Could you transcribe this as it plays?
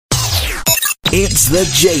It's the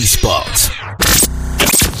J Spot,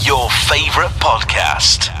 your favorite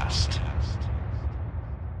podcast.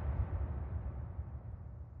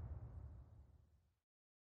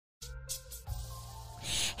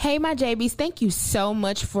 Hey, my JBs, thank you so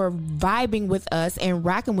much for vibing with us and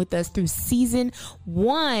rocking with us through season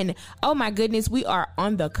 1. Oh my goodness, we are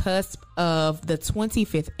on the cusp of the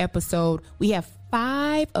 25th episode. We have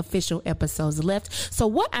 5 official episodes left. So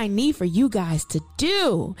what I need for you guys to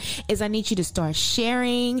do is I need you to start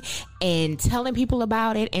sharing and telling people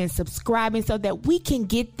about it and subscribing so that we can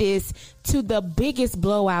get this to the biggest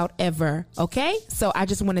blowout ever. Okay? So I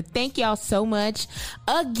just want to thank y'all so much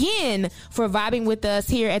again for vibing with us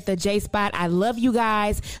here at the J Spot. I love you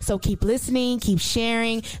guys. So keep listening, keep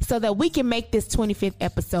sharing so that we can make this 25th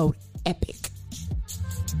episode epic.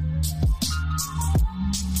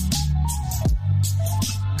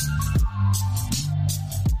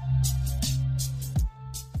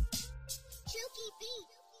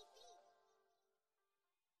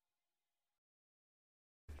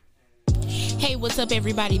 Hey, what's up,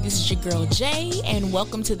 everybody? This is your girl Jay, and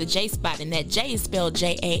welcome to the J Spot. And that J is spelled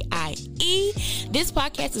J-A-I-E. This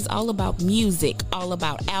podcast is all about music, all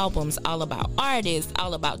about albums, all about artists,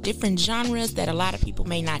 all about different genres that a lot of people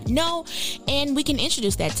may not know, and we can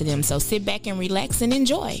introduce that to them. So sit back and relax and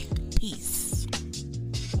enjoy. Peace.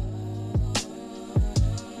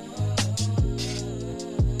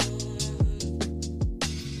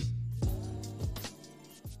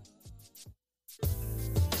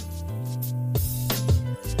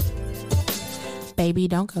 Baby,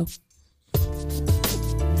 don't go.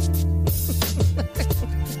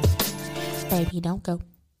 Baby, don't go.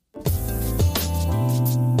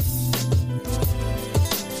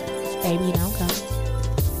 Baby, don't go.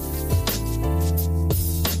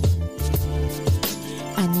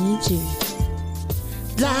 I need you.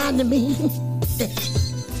 Lie to me.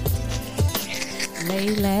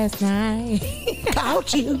 Late last night.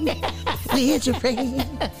 About you. With your friend.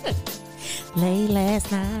 Late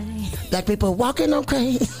last night. Black people walking on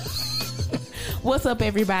cranes. What's up,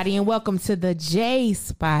 everybody, and welcome to the J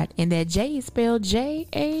Spot. And that J is spelled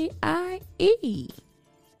J-A-I-E.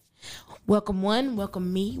 Welcome one,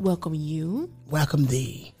 welcome me, welcome you. Welcome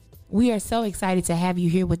thee. We are so excited to have you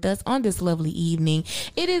here with us on this lovely evening.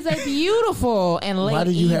 It is a beautiful and late evening. Why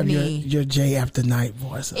do you have your J after night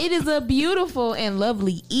voice? It is a beautiful and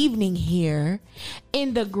lovely evening here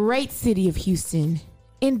in the great city of Houston,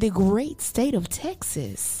 in the great state of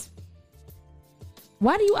Texas.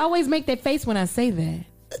 Why do you always make that face when I say that?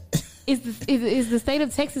 Is the state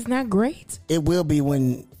of Texas not great? It will be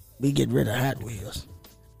when we get rid of Hot Wheels.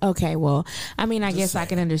 Okay, well, I mean, I guess I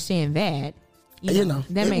can understand that. You know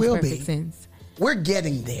that makes perfect sense. We're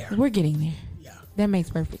getting there. We're getting there. Yeah. That makes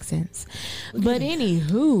perfect sense. But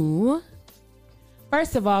anywho,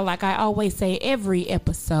 first of all, like I always say every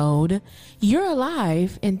episode, you're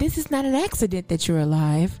alive, and this is not an accident that you're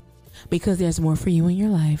alive, because there's more for you in your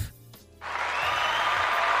life.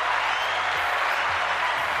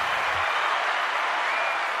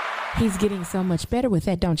 He's getting so much better with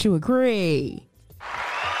that, don't you agree?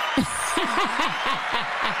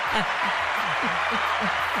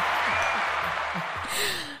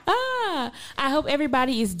 I hope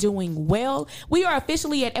everybody is doing well. We are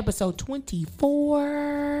officially at episode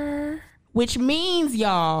 24, which means,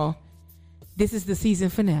 y'all, this is the season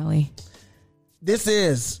finale. This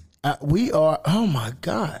is, we are, oh my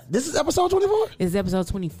God. This is episode 24? This is episode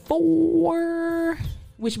 24,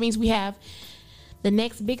 which means we have the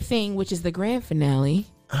next big thing, which is the grand finale,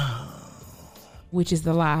 which is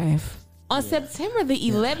the live. On September the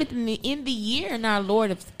 11th in the year in our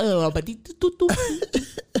Lord of...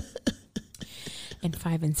 and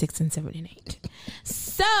 5 and 6 and 7 and 8.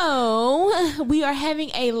 So we are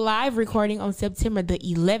having a live recording on September the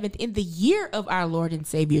 11th in the year of our Lord and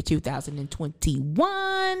Savior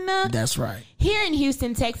 2021. That's right. Here in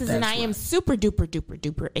Houston, Texas, and I am super duper duper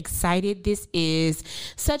duper excited. This is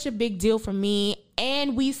such a big deal for me,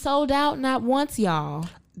 and we sold out not once, y'all.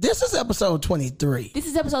 This is episode 23. This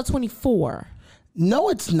is episode 24. No,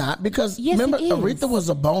 it's not, because remember, Aretha was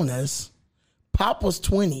a bonus, Pop was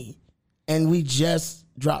 20, and we just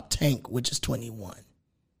dropped Tank, which is 21.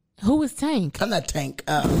 Who was Tank? I'm not Tank.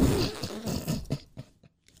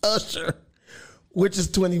 Usher, which is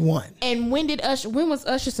 21. And when was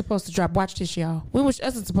Usher supposed to drop? Watch this, y'all. When was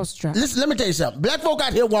Usher supposed to drop? Listen, let me tell you something. Black folk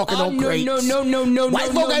out here walking on crates. No.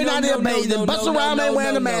 White folk ain't out here bathing. Bust around, ain't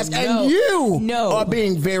wearing a mask. And you are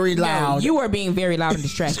being very loud. No, you are being very loud and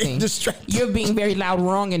distracting. You're being very loud,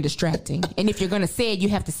 wrong, and distracting. And if you're going to say it, you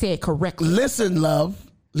have to say it correctly. Listen, love.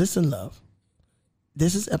 This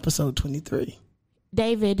is episode 23.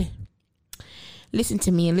 David, listen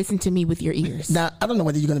to me and listen to me with your ears. Now, I don't know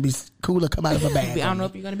whether you're going to be cool or come out of a bag. I don't know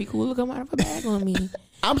if you're going to be cool or come out of a bag on me.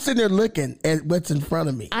 I'm sitting there looking at what's in front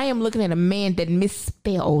of me. I am looking at a man that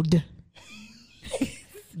misspelled.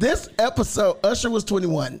 This episode, Usher was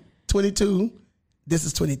 21, 22. This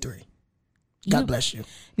is 23. God bless you.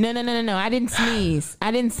 No. I didn't sneeze.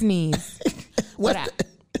 I didn't sneeze.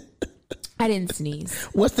 I didn't sneeze.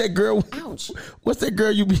 What's that girl? Ouch. What's that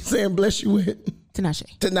girl you be saying bless you with?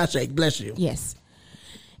 Tinashe, bless you. Yes.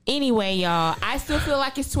 Anyway, y'all, I still feel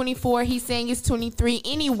like it's 24. He's saying it's 23.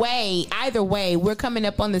 Anyway, either way, we're coming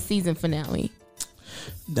up on the season finale.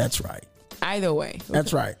 That's right. Either way.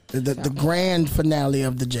 That's right. The grand finale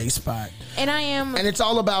of the J Spot. And it's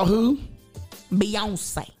all about who?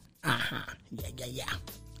 Beyonce. Yeah.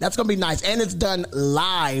 That's going to be nice. And it's done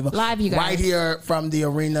live. Live, you guys. Right here from the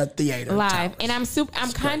Arena Theater. Live. Towers. And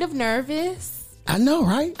I'm kind of nervous. I know,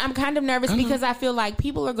 right? I'm kind of nervous because I feel like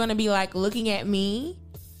people are going to be like looking at me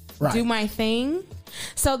do my thing.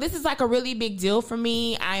 So this is like a really big deal for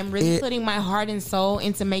me. I am really putting my heart and soul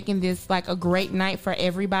into making this like a great night for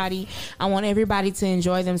everybody. I want everybody to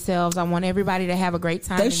enjoy themselves. I want everybody to have a great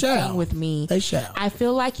time and sing with me. They shall. I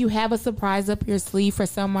feel like you have a surprise up your sleeve for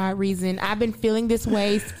some odd reason. I've been feeling this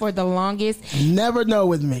way for the longest. Never know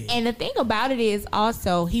with me. And the thing about it is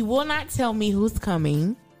also, he will not tell me who's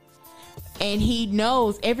coming. And he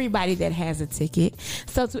knows everybody that has a ticket.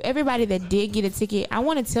 So to everybody that did get a ticket, I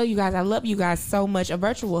want to tell you guys, I love you guys so much. A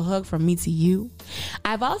virtual hug from me to you.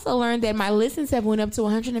 I've also learned that my listens have went up to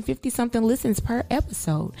 150 something listens per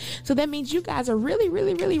episode. So that means you guys are really,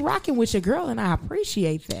 really, really rocking with your girl. And I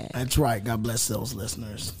appreciate that. That's right. God bless those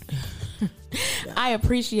listeners. Yeah. I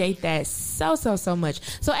appreciate that so much.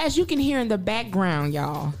 So as you can hear in the background,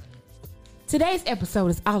 y'all, today's episode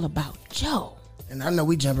is all about Joe. And I know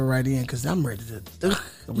we jumping right in because I'm ready to.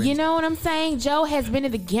 You know what I'm saying? Joe has been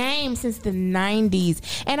in the game since the 90s.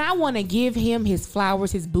 And I want to give him his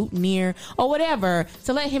flowers, his boutonniere, or whatever,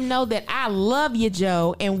 to let him know that I love you,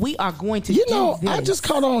 Joe, and we are going to do this. I just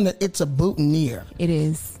caught on that it's a boutonniere. It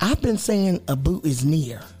is. I've been saying a boot is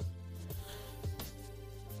near.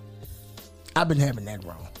 I've been having that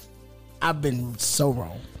wrong. I've been so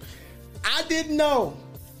wrong. I didn't know.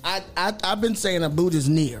 I've been saying a boot is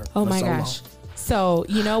near. Oh my gosh. Long. So,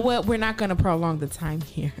 you know what? We're not going to prolong the time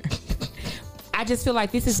here. I just feel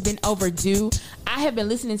like this has been overdue. I have been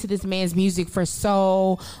listening to this man's music for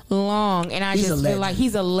so long, and I just feel like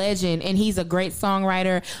he's a legend, and he's a great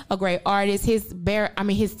songwriter, a great artist. His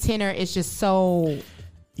tenor is just so.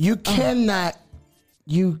 You cannot,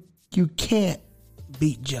 you can't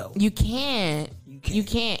beat Joe. You can't.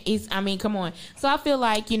 Come on. So I feel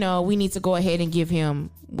like, we need to go ahead and give him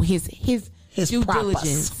his due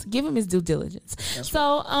diligence. Give him his due diligence. That's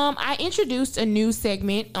right. I introduced a new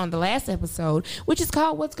segment on the last episode, which is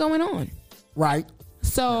called What's Going On. Right.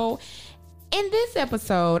 So in this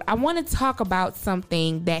episode, I want to talk about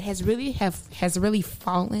something that has really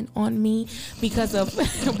fallen on me because of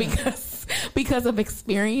because of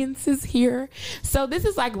experiences here. So this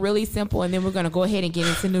is like really simple, and then we're going to go ahead and get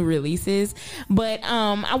into new releases. But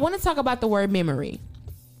I want to talk about the word memory.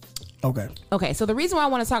 Okay. So the reason why I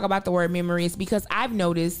want to talk about the word memory is because I've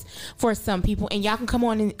noticed for some people, and y'all can come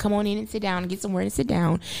on in and sit down and get somewhere and sit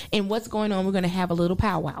down. And what's going on? We're going to have a little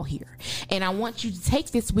powwow here, and I want you to take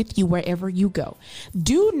this with you wherever you go.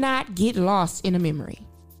 Do not get lost in a memory.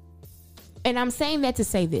 And I'm saying that to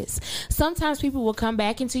say this. Sometimes people will come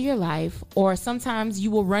back into your life, or sometimes you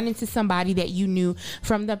will run into somebody that you knew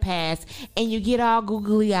from the past, and you get all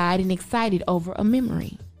googly-eyed and excited over a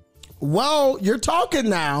memory. Whoa, you're talking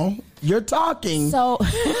now. You're talking. So I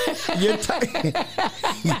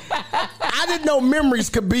didn't know memories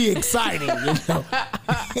could be exciting.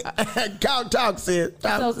 Talk, Sid.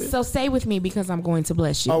 So stay with me because I'm going to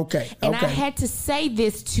bless you. Okay. And I had to say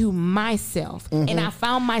this to myself, and I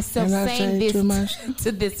found myself saying this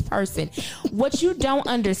to this person. What you don't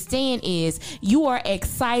understand is you are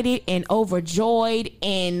excited and overjoyed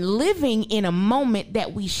and living in a moment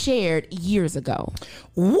that we shared years ago.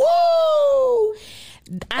 Whoa!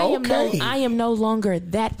 I am no longer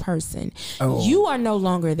that person. Oh. You are no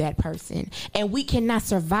longer that person. And we cannot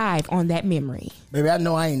survive on that memory. Baby, I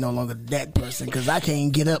know I ain't no longer that person because I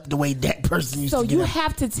can't get up the way that person used to get up. So you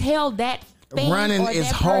have to tell that thing. Running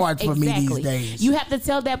is hard for me these days. You have to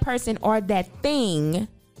tell that person or that thing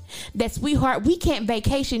that, sweetheart, we can't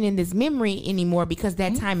vacation in this memory anymore because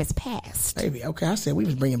that time has passed. Baby, okay, I said we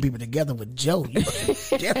was bringing people together with Joe.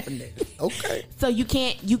 Definitely. Okay. So you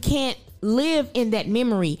can't live in that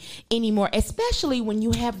memory anymore, especially when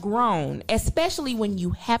you have grown, especially when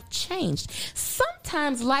you have changed.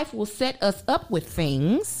 Sometimes life will set us up with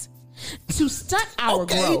things to stunt our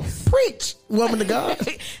growth. Preach, woman of God.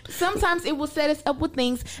 Sometimes it will set us up with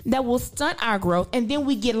things that will stunt our growth, and then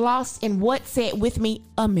we get lost in what, say it with me,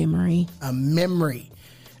 a memory. A memory.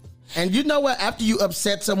 And you know what? After you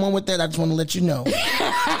upset someone with that, I just want to let you know.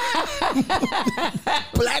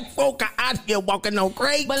 Black folk are out here walking on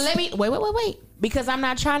crates. But let me, wait. Because I'm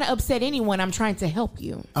not trying to upset anyone. I'm trying to help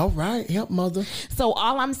you. All right. Help, mother. So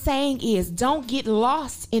all I'm saying is don't get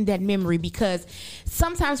lost in that memory, because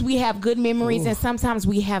sometimes we have good memories and sometimes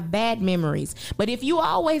we have bad memories. But if you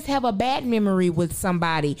always have a bad memory with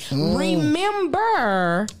somebody,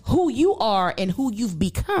 remember who you are and who you've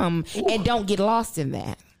become and don't get lost in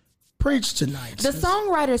that. Preach tonight. The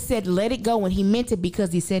songwriter said, let it go, and he meant it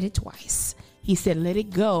because he said it twice. He said, let it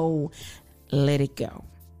go, let it go.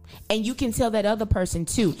 And you can tell that other person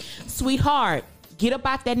too. Sweetheart, get up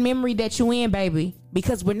out that memory that you in, baby,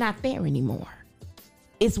 because we're not there anymore.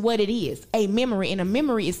 It's what it is, a memory. And a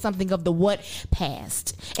memory is something of the what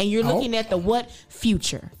past. And you're looking at the what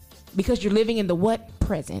future, because you're living in the what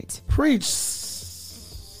present. Preach,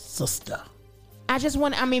 sister.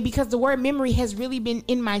 Because the word memory has really been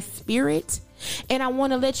in my spirit. And I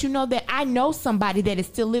want to let you know that I know somebody that is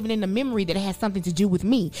still living in a memory that has something to do with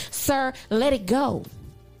me. Sir, let it go.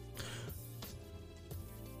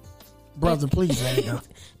 Brother, please let it go.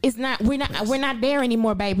 We're not there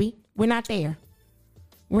anymore, baby. We're not there.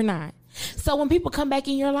 We're not. So when people come back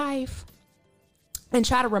in your life and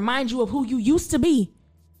try to remind you of who you used to be,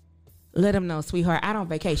 let them know, sweetheart, I don't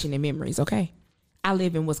vacation in memories, okay? I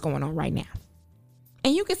live in what's going on right now.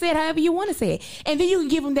 And you can say it however you want to say it. And then you can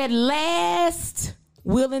give them that last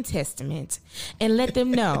will and testament and let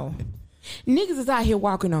them know niggas is out here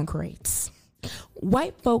walking on crates.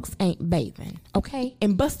 White folks ain't bathing, okay?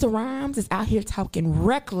 And Busta Rhymes is out here talking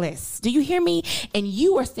reckless. Do you hear me? And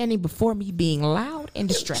you are standing before me being loud and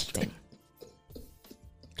distracting.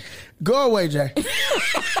 Go away, Jay.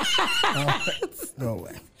 Go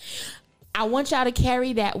away. I want y'all to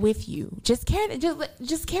carry that with you. Just carry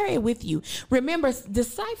it with you. Remember,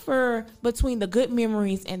 decipher between the good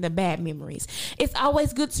memories and the bad memories. It's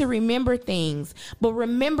always good to remember things, but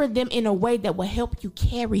remember them in a way that will help you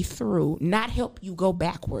carry through, not help you go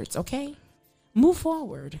backwards, okay? Move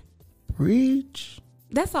forward. Preach.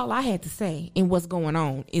 That's all I had to say in what's going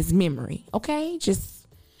on is memory, okay? Just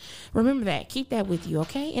remember that. Keep that with you,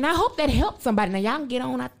 okay? And I hope that helped somebody. Now, y'all can get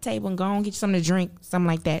on at the table and go on, get you something to drink, something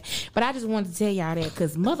like that. But I just wanted to tell y'all that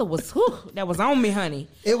because mother was, that was on me, honey.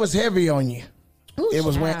 It was heavy on you. Ooh, it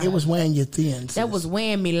was weighing you thin. Sis. That was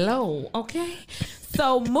weighing me low, okay?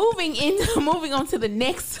 So moving on to the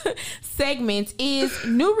next segment is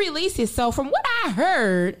new releases. So from what I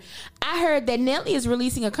heard that Nelly is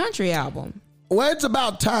releasing a country album. Well, it's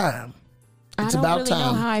about time. It's I don't about really time.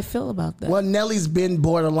 know how I feel about that. Well, Nelly's been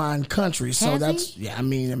borderline country, so Has he? Yeah. I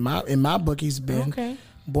mean, in my book, he's been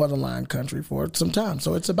borderline country for some time.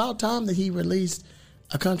 So it's about time that he released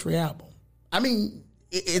a country album. I mean,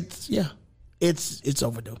 it's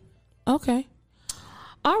overdue. Okay.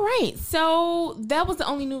 All right. So that was the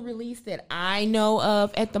only new release that I know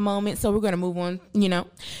of at the moment. So we're going to move on,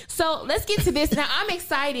 So let's get to this. Now, I'm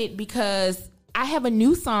excited because I have a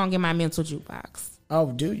new song in my mental jukebox.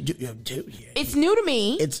 Oh, dude. Yeah. It's new to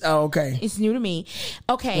me. Okay. It's new to me.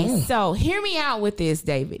 Okay, So hear me out with this,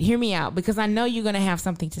 David. Hear me out because I know you're going to have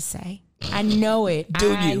something to say. I know it.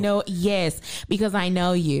 I know. Yes, because I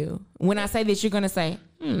know you. When I say this, you're going to say,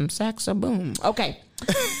 sax a boom. Okay.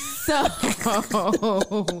 So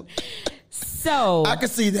I can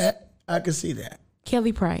see that.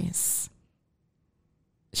 Kelly Price.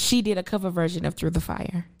 She did a cover version of Through the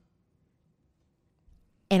Fire.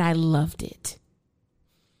 And I loved it.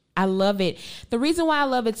 I love it. The reason why I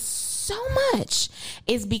love it so much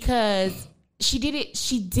is because she did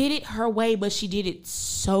it her way, but she did it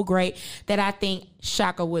so great that I think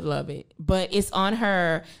Shaka would love it. But it's on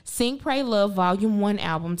her Sing, Pray, Love Volume 1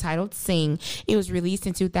 album titled Sing. It was released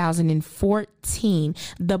in 2014.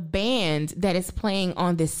 The band that is playing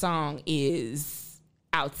on this song is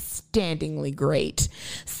outstandingly great.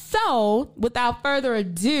 So, without further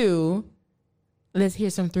ado, let's hear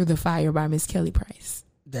some Through the Fire by Miss Kelly Price.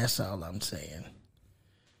 That's all I'm saying.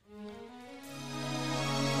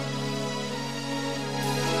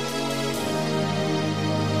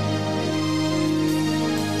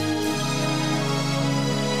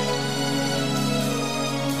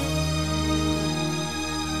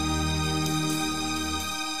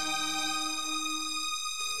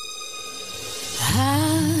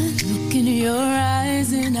 I look in your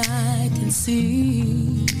eyes and I can see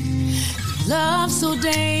you love so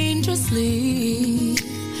dangerously.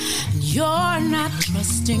 You're not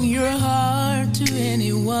trusting your heart to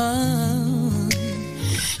anyone.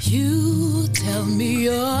 You tell me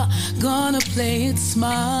you're gonna play it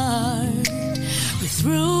smart. We're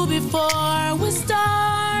through before we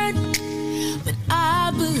start, but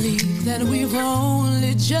I believe that we've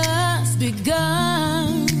only just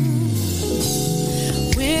begun.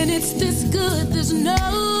 When it's this good, there's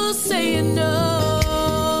no saying no.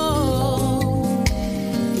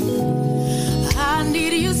 I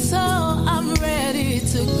need you so I'm ready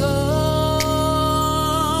to go.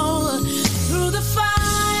 Through the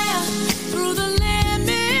fire, through the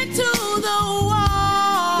limit to the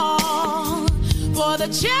wall. For the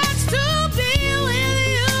chance to be with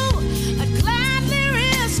you, I'd gladly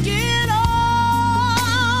risk it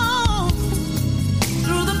all.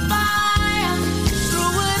 Through the fire,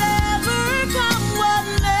 through whatever come what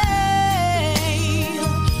may.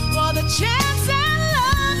 For the chance at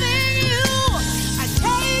loving you, I'd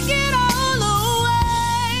take it all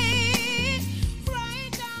away.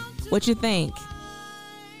 Right down to What you think?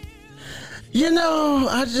 I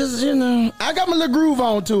got my little groove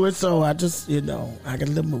on to it, so I just, I got a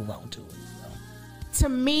little move on to it. To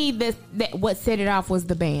me, that what set it off was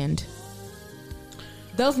the band.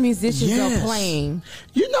 Those musicians are playing.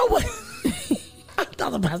 You know what? I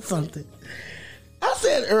thought about something. I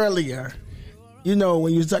said earlier,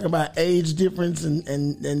 when you were talking about age difference and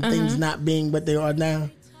things not being what they are now.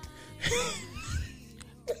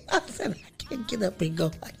 I said, I can't get up and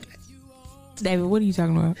go like that. David, what are you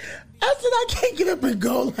talking about? I said, I can't get up and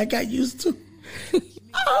go like I used to. I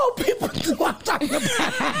hope people know what I'm talking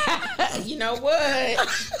about. You know what?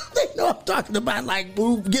 They know I'm talking about, like,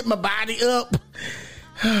 move, get my body up.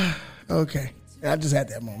 Okay. I just had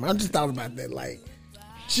that moment. I just thought about that, like,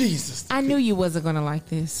 Jesus. I knew you wasn't going to like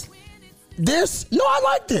this. This? No, I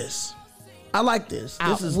like this. I like this.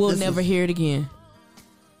 We'll never hear it again.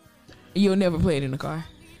 You'll never play it in the car.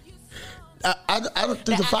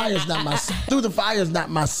 Through the Fire is not my Through the Fire is not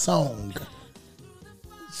my song.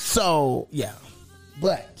 So yeah,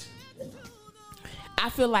 but I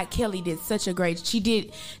feel like Kelly did such a great.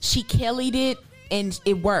 She Kelly'd it and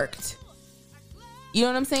it worked. You know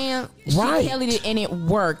what I'm saying? Right. She Kelly'd it and it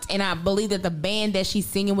worked, and I believe that the band that she's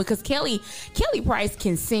singing with, because Kelly Price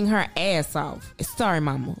can sing her ass off. Sorry,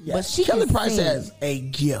 Mama, but she Kelly can Price sing. has a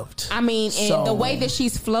gift. I mean, and the way that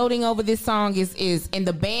she's floating over this song is in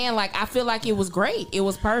the band. Like, I feel like it was great. It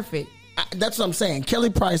was perfect. That's what I'm saying.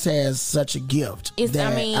 Kelly Price has such a gift.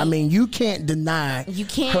 I mean, you can't deny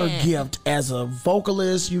her gift as a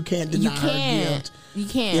vocalist. You can't deny her gift. You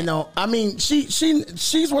can't. I mean,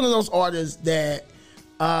 she's one of those artists that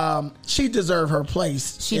she deserves her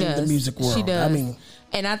place in the music world. She does. I mean,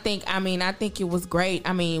 and I think it was great.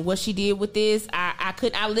 I mean, what she did with this,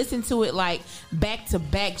 I listened to it like back to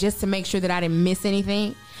back just to make sure that I didn't miss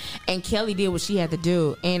anything. And Kelly did what she had to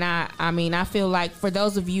do. And I feel like for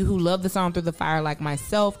those of you who love the song Through the Fire like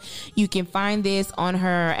myself, you can find this on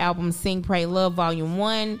her album Sing, Pray, Love Volume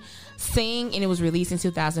 1. Sing, and it was released in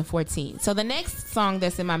 2014. So the next song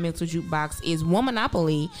that's in my mental jukebox is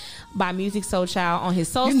Womanopoly by Musiq Soulchild on his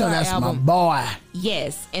Soul Star that's album. my boy.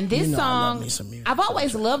 Yes, and this song, I've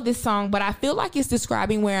always loved this song, but I feel like it's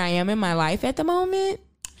describing where I am in my life at the moment.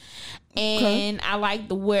 And I like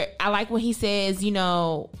when he says,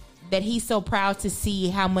 that he's so proud to see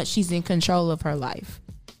how much she's in control of her life.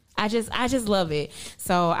 I just love it.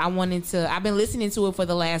 So I've been listening to it for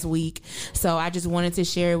the last week. So I just wanted to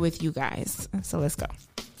share it with you guys. So let's go.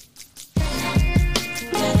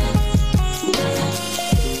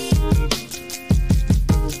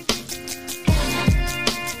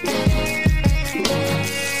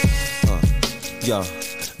 Yo,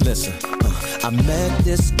 listen. I met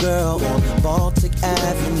this girl on Baltic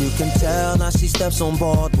Avenue. You can tell now she steps on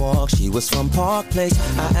boardwalk. She was from Park Place.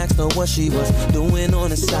 I asked her what she was doing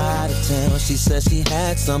on the side of town. She said she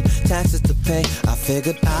had some taxes to pay. I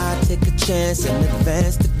figured I'd take a chance in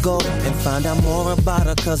advance to go and find out more about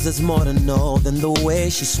her, cause there's more to know than the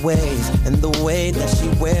way she sways and the way that she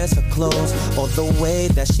wears her clothes or the way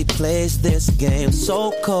that she plays this game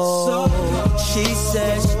so cold. She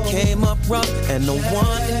says she came up rough and the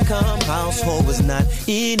one-income household was not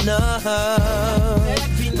enough.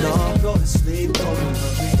 No, go to sleep,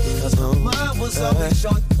 cause her mind was always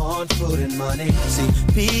short on food and money. See,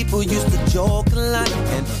 people used to joke a lot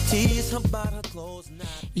and tease her about her clothes.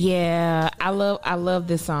 Yeah, I love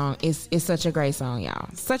this song. It's such a great song, y'all.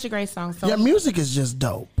 Such a great song. So, yeah, music is just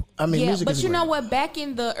dope. I mean, music but is you great. know what? Back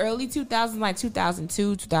in the early 2000s, like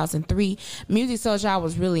 2002, 2003, Musiq Soulchild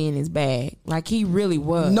was really in his bag. Like, he really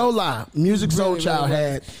was. No lie. Musiq Soulchild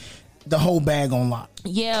had the whole bag on lock.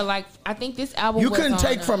 Yeah, like I think this album you was couldn't on,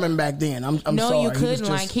 take from him back then. I'm no, sorry. you couldn't.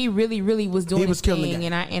 Like he really was doing his killing thing,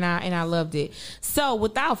 and I loved it. So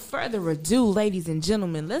without further ado, ladies and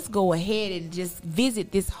gentlemen, let's go ahead and just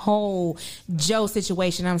visit this whole Joe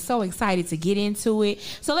situation. I'm so excited to get into it.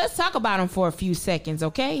 So let's talk about him for a few seconds,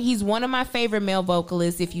 okay? He's one of my favorite male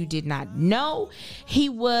vocalists. If you did not know, he's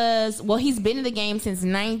been in the game since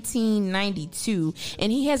 1992,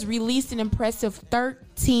 and he has released an impressive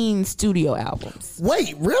 13 studio albums.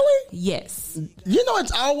 Wait, really? Yes. You know,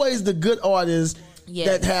 it's always the good artists Yes.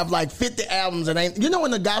 that have like 50 albums and ain't. You know,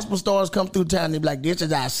 when the gospel stars come through town, they be like, "This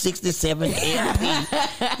is our 67th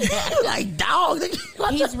LP." Like, dog.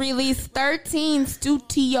 He's released 13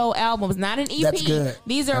 studio albums, not an EP. That's good.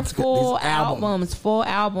 These are That's good. full These albums. full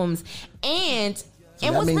albums. And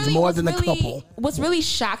that means more than a couple. What's really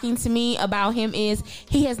shocking to me about him is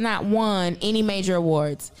he has not won any major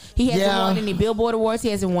awards. He hasn't won any Billboard awards. He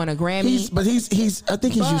hasn't won a Grammy. He's I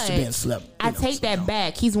think he's used to being slept. I take that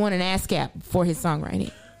back. He's won an ASCAP for his songwriting.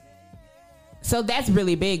 So that's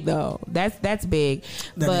really big, though. That's big.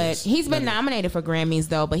 He's been nominated for Grammys,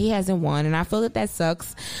 though, but he hasn't won, and I feel that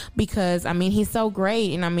sucks because I mean he's so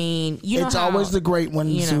great, and I mean it's always the great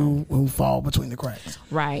ones who fall between the cracks,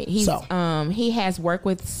 right? He has worked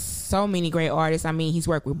with so many great artists. I mean, he's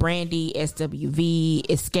worked with Brandy,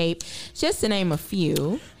 SWV, Escape, just to name a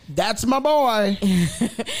few. That's my boy.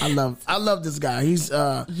 I love this guy. He's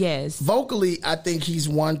yes, vocally, I think he's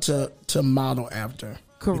one to model after.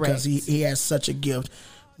 Correct. Because he has such a gift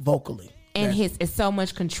vocally. And it's so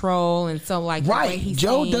much control and so like right. The way he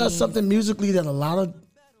Joe sings. does something musically that a lot of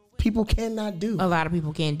people cannot do. A lot of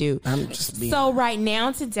people can't do. I'm just being so right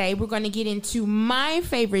now today we're going to get into my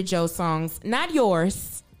favorite Joe songs, not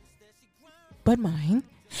yours, but mine.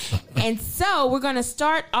 And so we're going to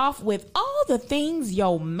start off with All the Things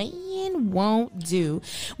Your Man Won't Do,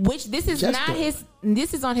 which this is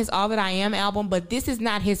this is on his All That I Am album, but this is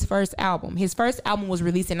not his first album. His first album was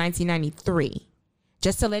released in 1993.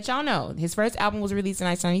 Just to let y'all know, his first album was released in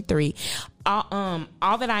 1993.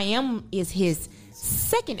 All That I Am is his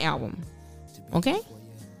second album. Okay?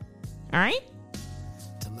 All right?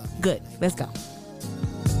 Good. Let's go.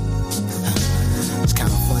 It's kind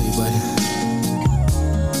of funny, but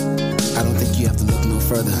I don't think you have to look no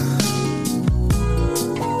further,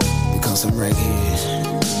 because I'm right here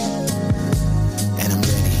and I'm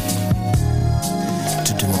ready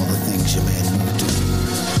to do all the things your man won't do.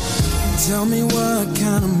 Tell me what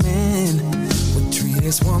kind of man would treat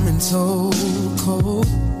this woman so cold,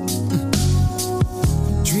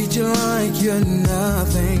 treat you like you're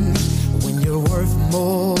nothing when you're worth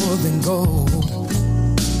more than gold.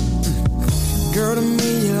 Girl, to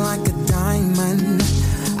me you're like a diamond.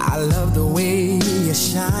 I love the way you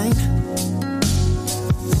shine.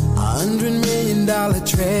 $100 million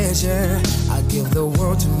treasure. I give the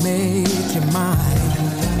world to make you mine.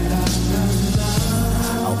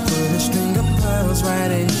 I'll put a string of pearls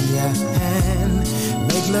right in your hand.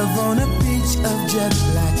 Make love on a beach of jet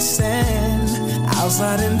black sand.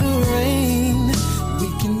 Outside in the rain, we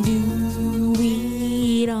can do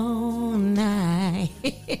it all night.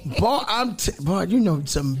 Boy, you know,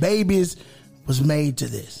 some babies was made to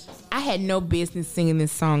this. I had no business singing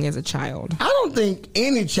this song as a child. I don't think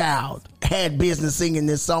any child had business singing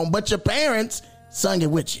this song, but your parents sung it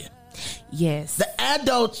with you. Yes. The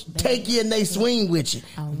adults take you and they swing with you.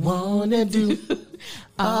 I wanna do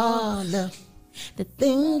all of the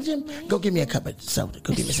things you... Go give me a cup of soda.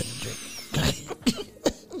 Go give me something to drink.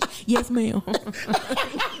 Yes, ma'am.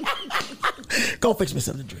 Go fix me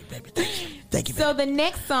something to drink, baby. Thank you. So the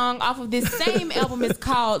next song off of this same album is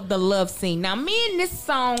called The Love Scene. Now, me and this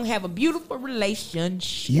song have a beautiful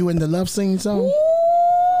relationship. You and the Love Scene song?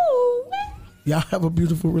 Ooh. Y'all have a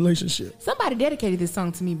beautiful relationship. Somebody dedicated this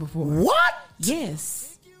song to me before. What?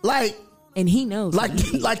 Yes. Like... And he knows. Like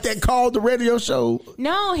that called the radio show?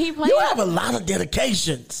 No, he played... You have a lot of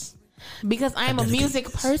dedications. Because I'm a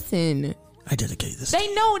music person. I dedicate this.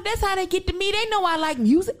 They know. That's how they get to me. They know I like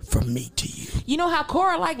music. From me to you. You know how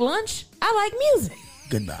Cora like lunch? I like music.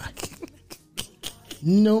 Goodbye.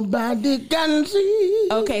 Nobody can see.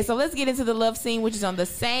 Okay, so let's get into The Love Scene, which is on the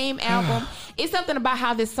same album. It's something about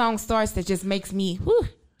how this song starts that just makes me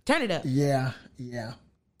turn it up. Yeah.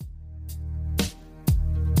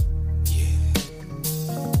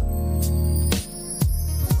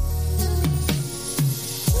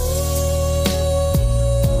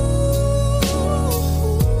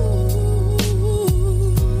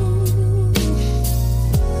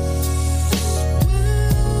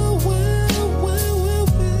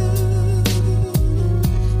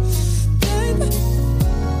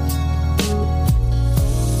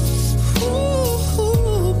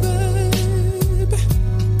 Ooh, baby.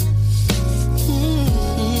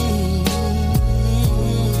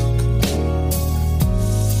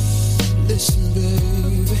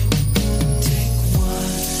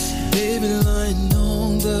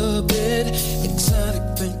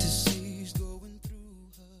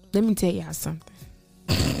 Let me tell y'all something.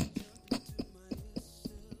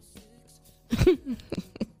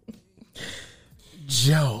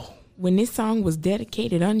 Joe. When this song was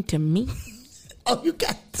dedicated unto me. Oh, you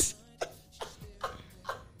got.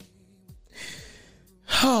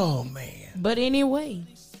 Oh, man. But anyway.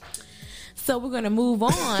 So we're going to move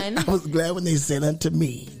on. I was glad when they said unto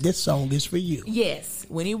me, this song is for you. Yes.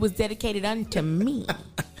 When it was dedicated unto me.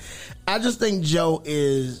 I just think Joe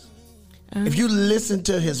is, if you listen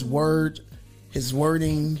to his words, his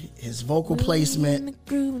wording, his vocal placement,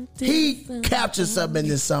 he captures something in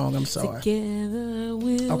this song. I'm sorry. Okay.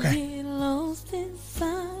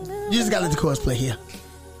 You just gotta let the chorus play here.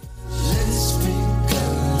 Let's make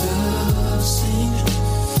a love scene,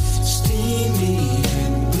 steamy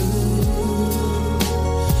and blue.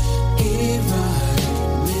 Erotic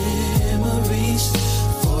memories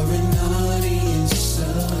for an audience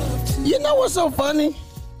of. You know what's so funny?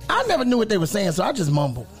 I never knew what they were saying, so I just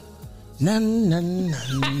mumbled. Na, na, na,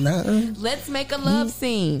 na. Let's make a love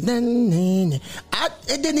scene. Na, na, na.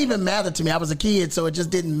 It didn't even matter to me. I was a kid, so it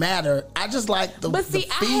just didn't matter. I just like the But see,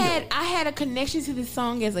 the feel. I had a connection to this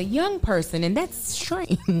song as a young person, and that's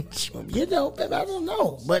strange. You know, I don't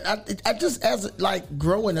know. But I just, as like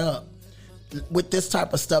growing up with this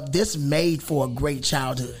type of stuff, this made for a great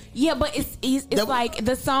childhood. Yeah, but it's like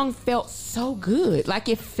the song felt so good. Like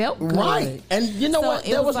it felt good. Right. And you know So what?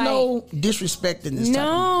 it There was was no disrespect in this type of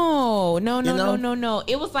No. know?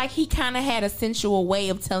 It was like he kind of had a sensual way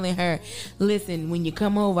of telling her, listen, when you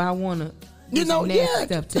come over, I want to do some nasty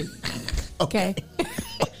stuff too. Okay.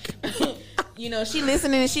 You know, she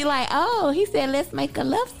listening and she like, oh, he said, let's make a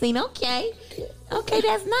love scene. Okay,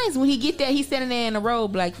 that's nice. When he get there, he's sitting there in a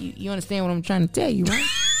robe like, you understand what I'm trying to tell you, right?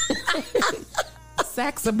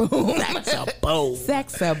 Saxaboom.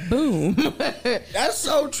 Saxaboom. That's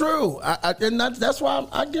so true. And that's why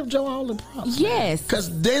I give Joe all the props. Yes.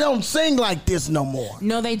 Because they don't sing like this no more.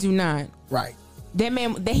 No, they do not. Right. That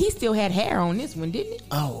man, he still had hair on this one, didn't he?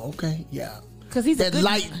 Oh, okay. Yeah. Because he's that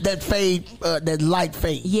light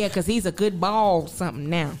fade. Yeah, because he's a good ball something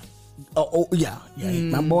now. Oh yeah.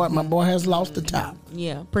 Mm-hmm. My boy has lost the top.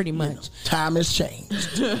 Yeah, pretty much. You know, time has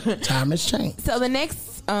changed. Time has changed. So the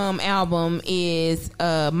next album is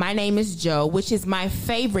My Name is Joe, which is my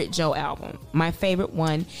favorite Joe album. My favorite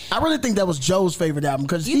one. I really think that was Joe's favorite album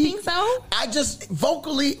because you think so? I just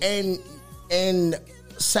vocally and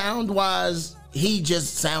sound wise. He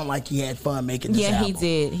just sounded like he had fun making this album.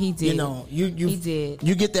 He did. You know, he did.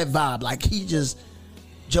 You get that vibe. Like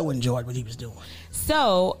Joe enjoyed what he was doing.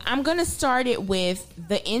 So I'm gonna start it with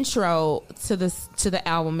the intro to the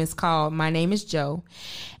album. It's called My Name is Joe.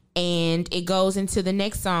 And it goes into the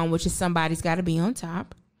next song, which is Somebody's Gotta Be on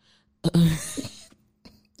Top.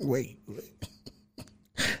 Wait.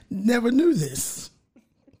 Never knew this.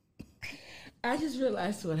 I just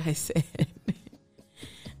realized what I said.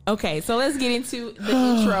 Okay, so let's get into the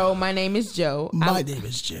intro. My name is Joe. My name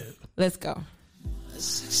is Joe. Let's go. A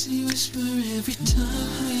sexy whisper every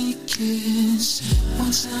time we kiss.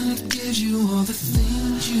 One sound that gives you all the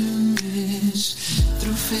things you miss.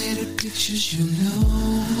 Through faded pictures you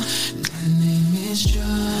know. My name is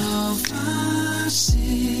Joe.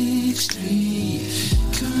 563.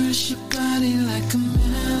 Caress your body like a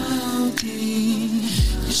melody.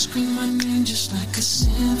 You scream my name just like a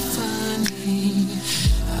symphony.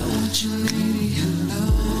 I want you, lady, hello.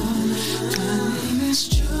 My name is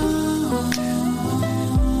Joe.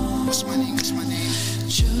 What's my name? What's my name?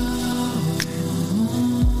 Joe.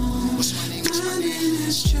 What's my name? What's my name?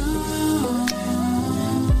 Is Joe.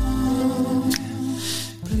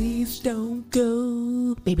 Please don't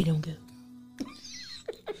go. Baby, don't go.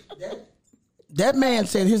 That man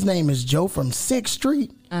said his name is Joe from 6th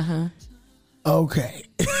Street. Uh-huh. Okay.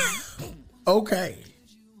 Okay.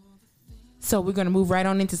 So we're going to move right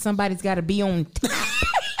on into Somebody's Gotta Be on Top.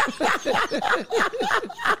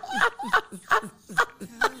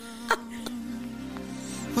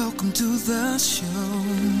 Welcome to the show.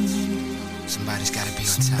 Somebody's gotta be on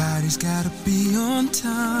top. Somebody's gotta be on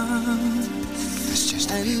top. That's just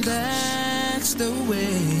the way it goes. That's the way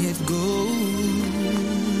it goes.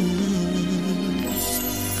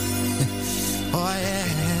 Oh yeah.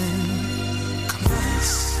 Come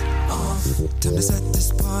on. Time to set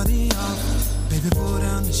this party off. Baby, pull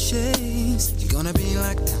down the shades. You're gonna be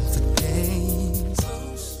locked down for days.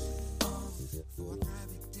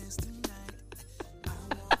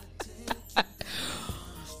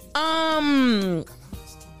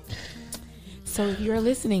 So if you're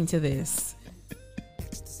listening to this,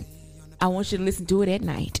 I want you to listen to it at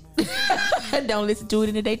night. Don't listen to it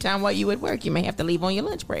in the daytime while you at work. You may have to leave on your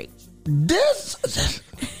lunch break. But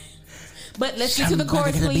let's get to the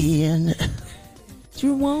chorus, please. Don't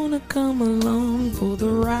you wanna come along for the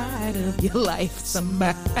ride of your life?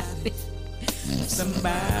 Somebody's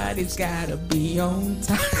gotta be on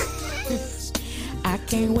time. I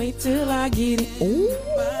can't wait till I get it. Ooh.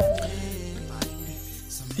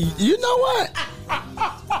 You know what?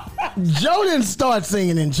 Joe didn't start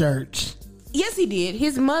singing in church. Yes, he did.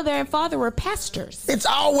 His mother and father were pastors. It's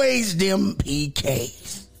always them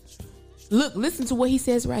PKs. Look, listen to what he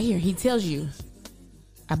says right here. He tells you,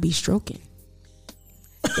 I be stroking.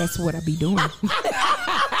 That's what I be doing.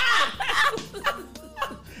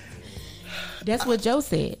 That's what Joe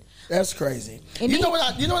said. That's crazy. And you know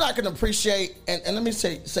what I can appreciate, and let me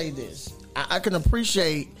say this. I can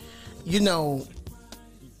appreciate,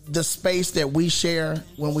 the space that we share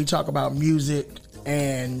when we talk about music,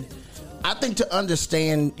 and I think to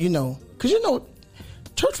understand, because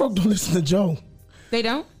church folk don't listen to Joe. They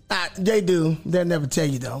don't? They do. They'll never tell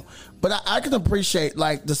you though. But I can appreciate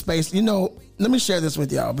like the space. Let me share this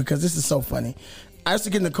with y'all because this is so funny. I used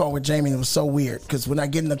to get in the car with Jamie and it was so weird because when I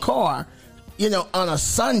get in the car, on a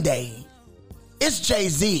Sunday, it's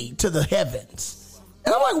Jay-Z to the heavens.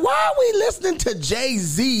 And I'm like, why are we listening to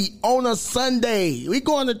Jay-Z on a Sunday? We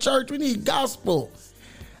going to church, we need gospel.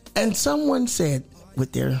 And someone said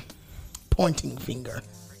with their pointing finger,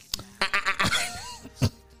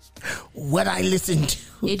 what I listen to.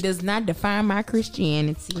 It does not define my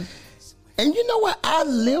Christianity. And you know what? I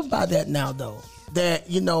live by that now, though. That,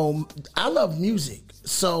 I love music.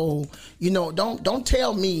 So, don't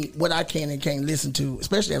tell me what I can and can't listen to,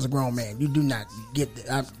 especially as a grown man. You do not get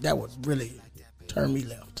that. That would really turn me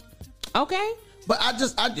left. Okay. But I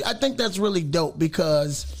think that's really dope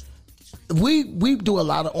because we do a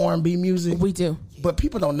lot of R&B music. We do. But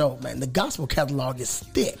people don't know, man. The gospel catalog is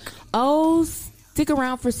thick. Oh, stick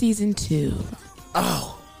around for season 2.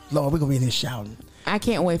 Oh, Lord, we're going to be in here shouting. I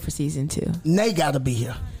can't wait for season 2. Nay got to be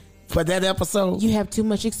here for that episode. You have too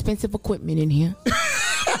much expensive equipment in here.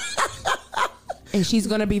 And she's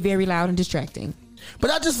going to be very loud and distracting.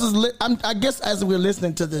 But I guess as we're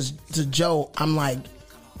listening to Joe, I'm like,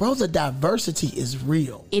 bro, the diversity is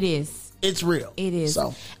real. It is. It's real. It is.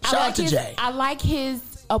 So, shout out to Jay. I like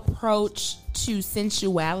his approach to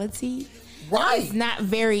sensuality. Right. It's not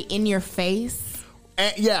very in your face.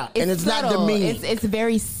 And it's subtle. Not demeaning. It's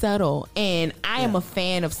very subtle, and I am a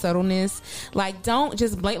fan of subtleness. Like, don't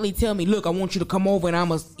just blatantly tell me, look, I want you to come over and I'm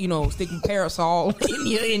gonna stick my parasol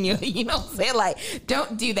in your, say like,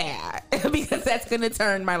 don't do that because that's gonna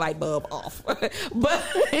turn my light bulb off. But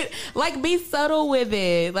like, be subtle with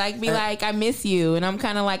it. Like, be like, I miss you, and I'm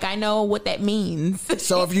kind of like, I know what that means.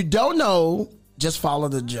 So if you don't know, just follow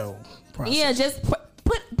the Joe process. Yeah, just put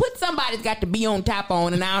somebody's got to be on top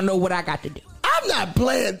on, and I don't know what I got to do. I'm not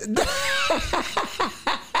playing.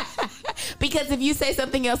 Because if you say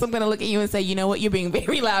something else, I'm going to look at you and say, you know what? You're being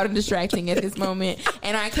very loud and distracting at this moment,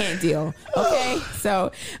 and I can't deal. Okay?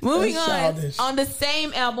 So, moving That's on the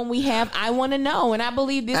same album, we have I Want to Know, and I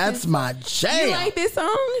believe That's my jam. You like this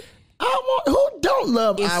song? Who don't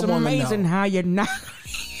love It's I Want to Know? It's amazing how you're not.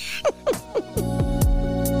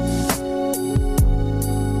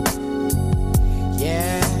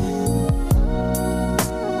 Yeah.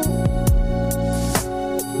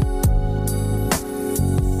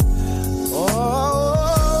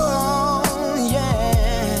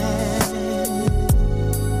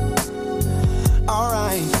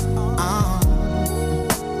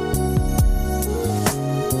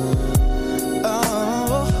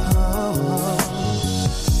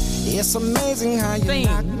 It's amazing how you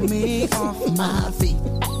knock me off my feet.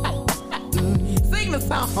 Sing the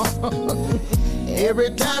song.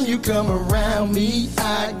 Every time you come around me,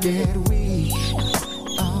 I get weak.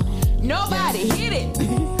 Nobody hit it.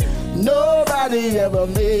 Nobody ever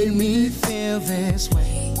made me feel this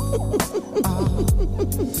way.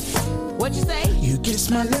 What'd you say? You kiss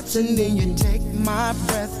my lips and then you take my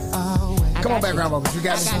breath away. Come on, background vocals. You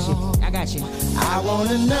got it. I got you. I want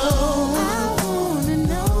to know. I wanna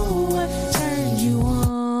know what turned you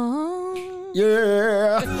on.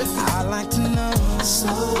 Yeah. I like to know. So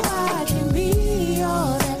I can be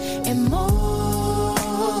all that and more.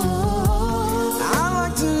 I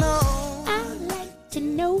like to know. I like to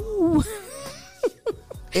know.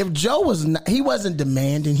 If Joe he wasn't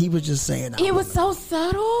demanding, he was just saying. It was so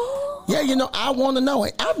subtle. Yeah, I want to know.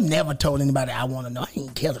 I've never told anybody I want to know. I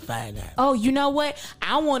ain't care to find out. Oh, you know what?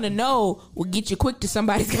 I want to know will get you quick to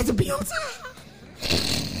somebody's got to be on time.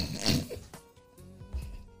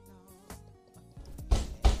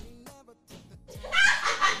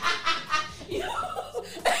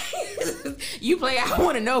 You play I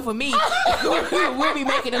Want to Know for me. We'll be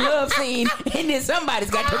making a love scene, and then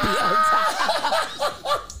somebody's got to be on time.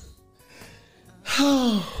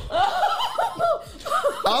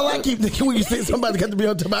 All I keep thinking when you say somebody got to be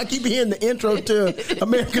on top, I keep hearing the intro to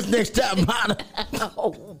America's Next Top Model.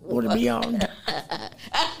 Want to be on?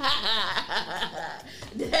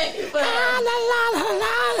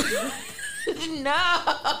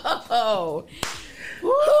 No.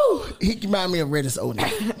 Woo. He remind me of Redis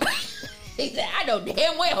Otis. He said, I know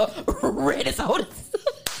damn well Redis Otis.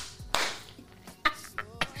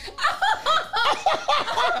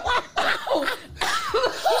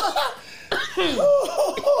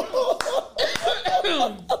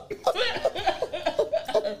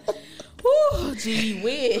 Ooh, gee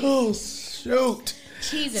whiz. Oh, shoot.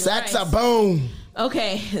 Cheese and Saxophone.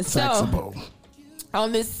 Okay, so Saxophone.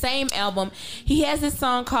 on this same album, he has this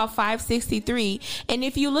song called 563. And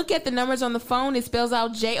if you look at the numbers on the phone, it spells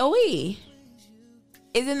out Joe.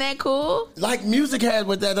 Isn't that cool? Like Music had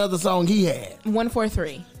with that other song he had.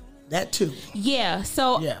 143. That too. Yeah,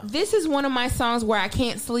 so this is one of my songs where I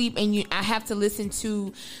can't sleep and I have to listen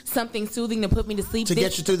to something soothing to put me to sleep. To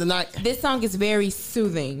get you through the night. This song is very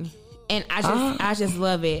soothing. And I just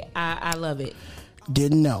love it. I love it.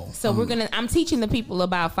 Didn't know. So I'm teaching the people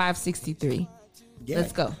about 563. Yeah,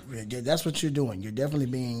 let's go. Yeah, that's what you're doing. You're definitely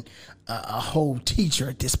being a whole teacher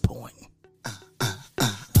at this point.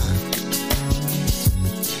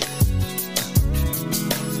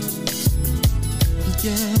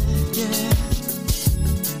 Yeah.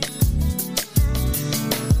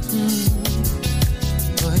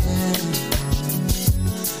 Oh yeah.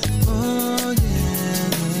 Oh yeah.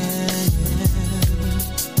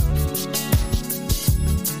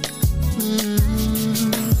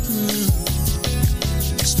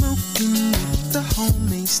 Smoking with the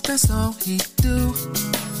homies, that's all he do.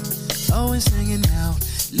 Always hanging out,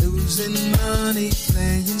 losing money,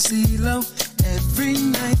 playing CeeLo. Every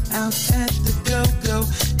night out at the go-go.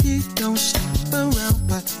 He don't sleep around,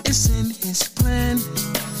 but it's in his plan.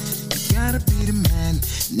 You gotta be the man,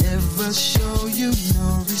 never show you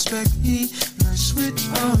no respect. He flirts with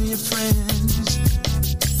all your friends.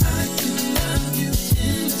 I can love you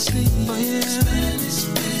endlessly. Oh yeah, Spanish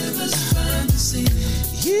rivers fantasy.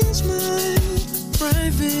 Here's my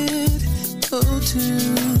private go-to.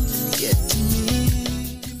 Get to me.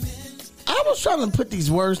 I was trying to put these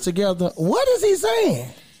words together. What is he saying?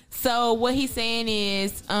 So what he's saying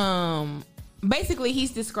is, basically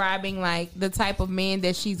he's describing like the type of man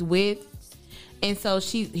that she's with, and so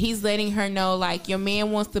he's letting her know like your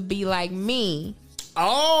man wants to be like me.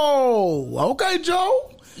 Oh, okay,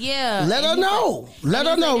 Joe. Yeah, let her know. Let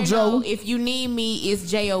her know, Joe. If you need me,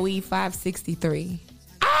 it's JOE 563.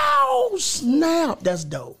 Oh snap, that's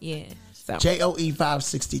dope. Yeah, so JOE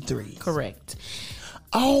 563. Correct.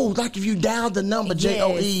 Oh, like if you dial the number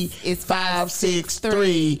JOE it's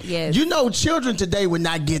 563. Yes. You know, children today would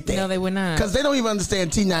not get that. No, they would not. Because they don't even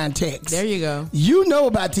understand T9 text. There you go. You know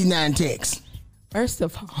about T9 text. First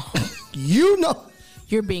of all, you know.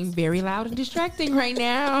 You're being very loud and distracting right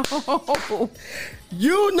now.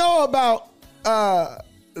 You know about what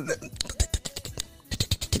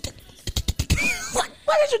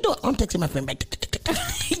did you do? I'm texting my friend back.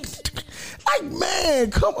 Like,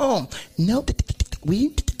 man, come on. No,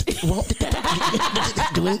 we won't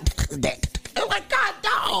doing that. Oh my God,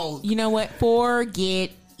 dog. You know what?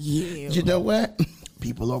 Forget you. You know what?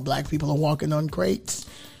 Black people are walking on crates.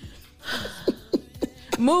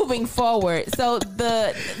 Moving forward, so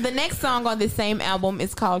the next song on this same album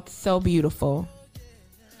is called So Beautiful.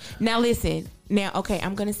 Now listen. Now, okay,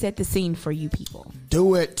 I'm going to set the scene for you people.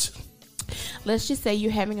 Do it. Let's just say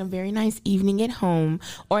you're having a very nice evening at home,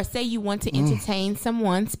 or say you want to entertain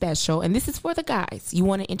someone special, and this is for the guys. You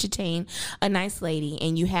want to entertain a nice lady,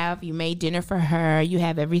 and you made dinner for her, you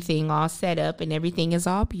have everything all set up, and everything is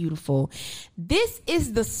all beautiful. This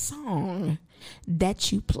is the song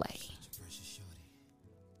that you play.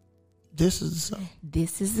 This is the song.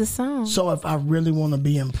 This is the song. So if I really want to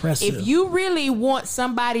be impressive, if you really want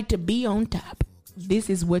somebody to be on top, this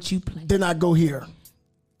is what you play. Then I go here.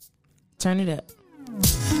 Turn it up.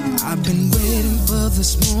 I've been waiting for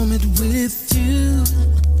this moment with you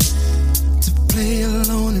to play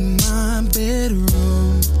alone in my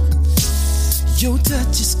bedroom. Your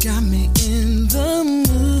touch has got me in the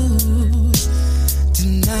mood.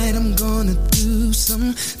 Tonight I'm gonna do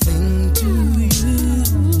something to you.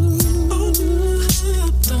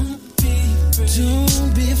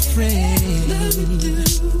 Don't be afraid. Let me do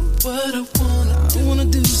what I wanna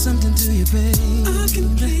do something to you, babe. I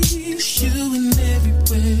can please you in every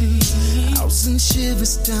way. I'll send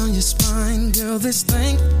shivers down your spine, girl. This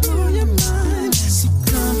thing on your mind. So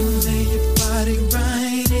come and lay your body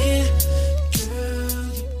right here, girl.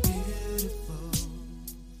 You're beautiful.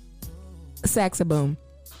 Saxophone.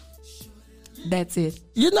 That's it.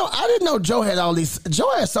 You know, I didn't know Joe had all these.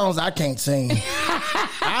 Joe has songs I can't sing.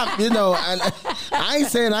 I ain't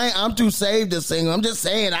saying I'm too saved to sing. I'm just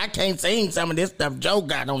saying I can't sing some of this stuff Joe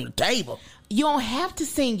got on the table. You don't have to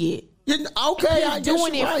sing it. Okay, He's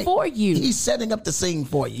doing it for you. He's setting up the scene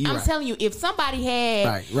for you. I'm telling you, if somebody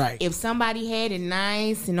had, if somebody had it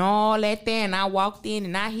nice and all that there, and I walked in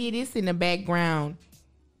and I hear this in the background,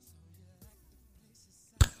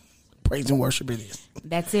 praise and worship it is.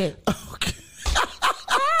 That's it. Okay.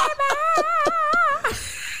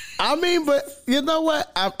 I mean, but you know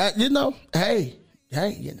what? Hey,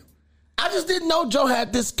 I just didn't know Joe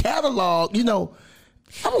had this catalog. You know,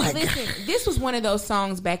 I'm like, listen, this was one of those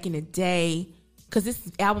songs back in the day, because this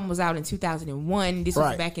album was out in 2001. This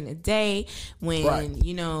was back in the day when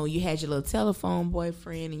you had your little telephone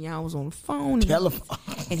boyfriend and y'all was on the phone.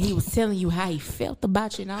 And he was telling you how he felt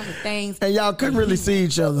about you and all the things. And y'all couldn't really see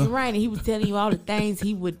each other. Right, and he was telling you all the things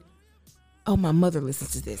he would. Oh, my mother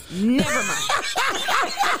listens to this. Never mind.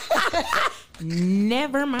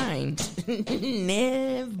 Never mind.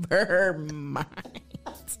 Never mind.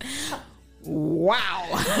 Wow.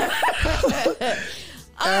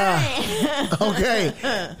 Okay.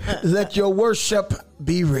 Let your worship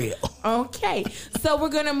be real. Okay. So we're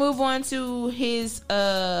going to move on to his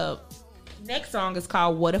next song. Is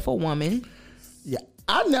called What If a Woman. Yeah.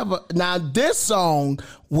 Now this song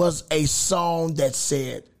was a song that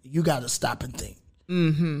said, you got to stop and think.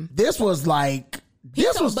 Mm-hmm. This was like...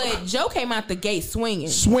 But Joe came out the gate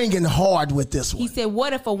swinging hard with this one. He said,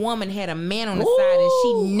 what if a woman had a man on the side and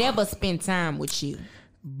she never spent time with you?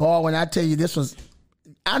 Boy, when I tell you this was...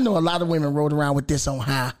 I know a lot of women rode around with this on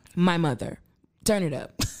high. My mother. Turn it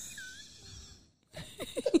up.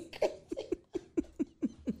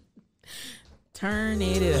 Turn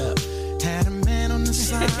it up. Had a man on the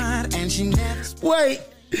side and she never... Wait.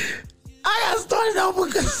 I got started over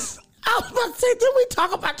because I was about to say, did we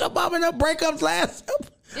talk about your mom and her breakups last?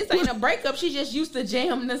 This ain't a breakup. She just used to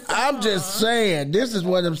jam this song. I'm just saying, this is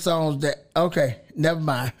one of them songs that, okay, never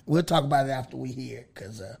mind. We'll talk about it after we hear it.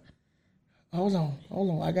 Because, hold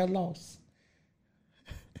on. I got lost.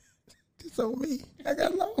 It's on me. I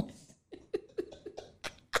got lost.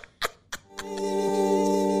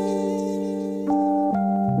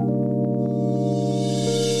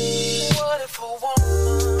 What if a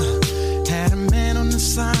woman had a man on the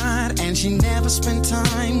side and she never spent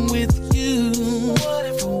time with you? What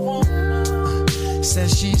if a woman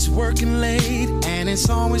says she's working late and it's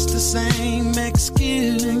always the same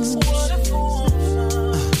excuse? What if a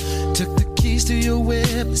woman took the keys to your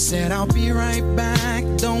whip, said I'll be right back,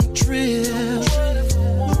 don't trip? What if a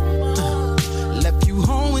woman left you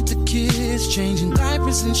home with the kids, changing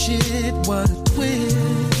diapers and shit? What a twist.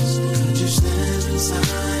 Could you stand inside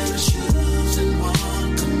her shoes and walk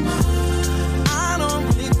a mile? I don't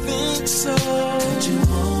really think so. Could you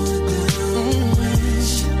hold her down when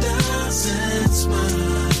she doesn't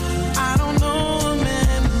smile? I don't know a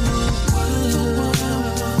man.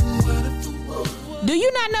 Do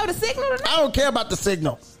you not know the signal? I don't care about the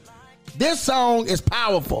signal. This song is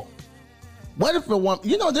powerful. What if a woman...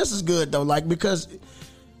 You know, this is good, though, like, because...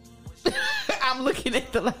 I'm looking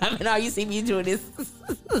at the live and all you see me doing this.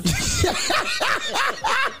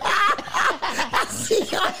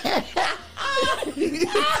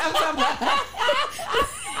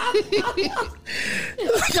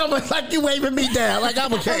 Like you waving me down, like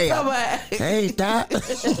I'm okay. Hey, stop.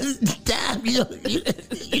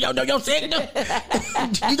 You don't know your signal.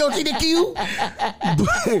 You don't see the cue.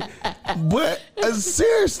 But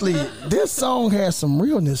seriously, this song has some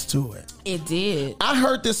realness to it. It did. I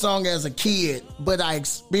heard this song as a kid, but I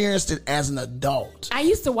experienced it as an adult. I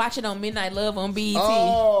used to watch it on Midnight Love on BET.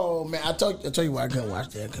 Oh man, I told you why I couldn't watch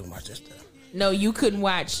that. I couldn't watch that stuff. No, you couldn't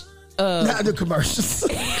watch. Not the commercials.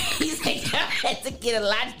 He said I had to get a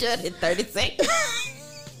lot done in 30 seconds.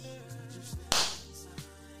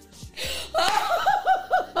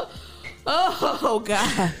 Oh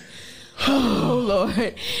God. Oh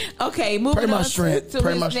Lord. Okay, moving on to his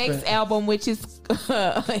next album, which is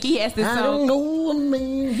he has this song. I don't know a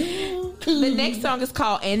man. The next song is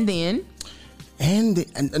called And Then. And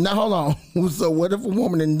now hold on. So what if a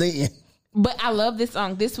woman and then? But I love this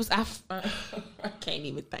song. This was I can't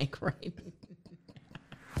even think right.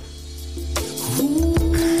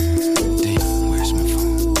 Damn, where's my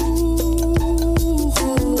phone?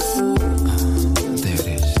 There it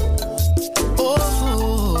is.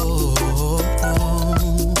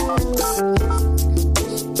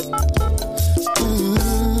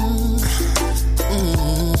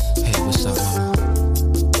 Hey, what's up, mama?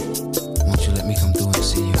 Won't you let me come through and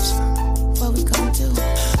see you or something? What we gonna do?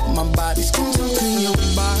 My body's gonna talk to your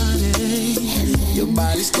body. Your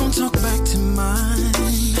body's gonna talk back to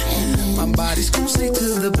gon' stay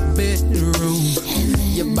to the bedroom.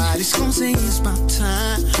 Your body's gon' say it's about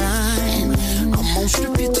time. I'm gon'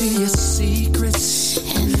 strip you to your secrets.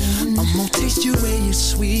 I'm gon' taste you where you're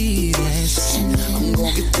sweetest. I'm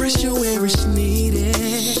gon' get pressure where it's needed.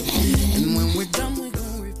 And when we're done, we're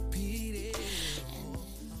gon' repeat it.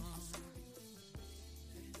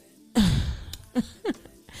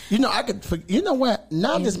 You know, you know what?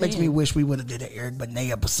 Now this makes me wish we would have did an Eric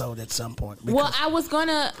Benet episode at some point. Well, I was going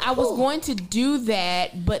to do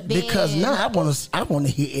that, but then because now I want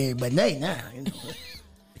to hear Eric Benet now. You know?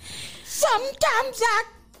 Sometimes I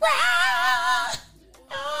cry.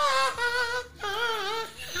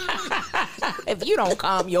 If you don't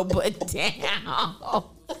calm your butt down.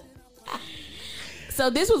 So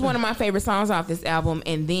this was one of my favorite songs off this album,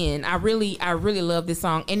 and then I really love this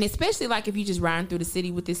song, and especially like if you just riding through the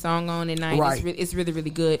city with this song on at night, right. It's really, really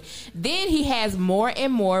good. Then he has More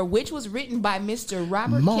and More, which was written by Mr.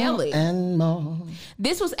 Robert Kelly. More and more.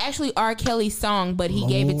 This was actually R. Kelly's song, but he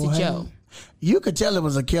gave it to Joe. You could tell it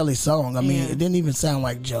was a Kelly song. I mean, it didn't even sound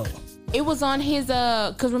like Joe. It was on his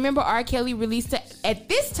because remember R. Kelly released it at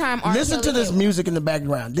this time. Listen to this music in the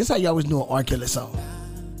background. This is how you always knew an R. Kelly song.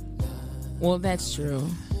 Well, that's true.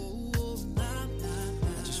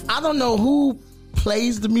 I don't know who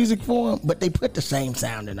plays the music for him, but they put the same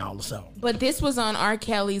sound in all the songs. But this was on R.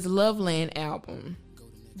 Kelly's Loveland album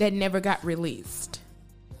that never got released.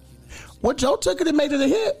 Well, Joe took it and made it a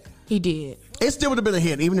hit. He did. It still would have been a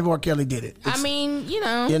hit, even if R. Kelly did it. I mean, you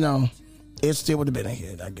know, it still would have been a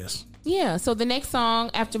hit, I guess. Yeah. So the next song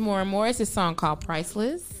after More and More is a song called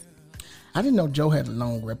Priceless. I didn't know Joe had a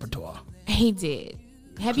long repertoire. He did.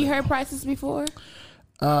 Have you heard Priceless before?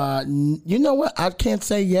 You know what? I can't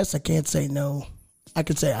say yes. I can't say no. I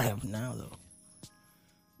can say I have now, though.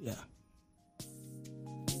 Yeah.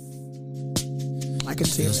 I can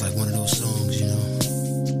say Feels like one of those songs, you know.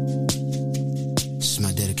 This is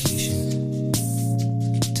my dedication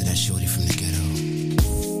to that shorty from the ghetto.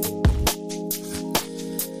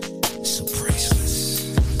 So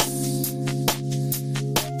priceless.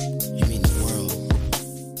 You mean the world.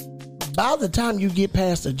 by the time you get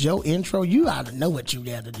past the Joe intro, you ought to know what you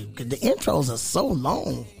got to do because the intros are so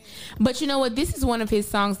long. But you know what? This is one of his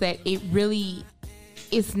songs that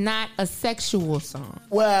it's not a sexual song.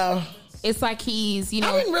 Well, it's like he's, you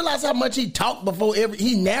know. I didn't realize how much he talked before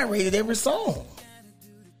he narrated every song.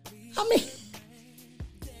 I mean,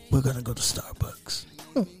 we're going to go to Starbucks.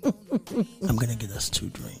 I'm going to get us 2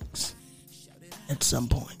 drinks. At some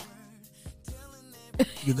point,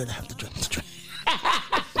 you're going to have to drink the drink.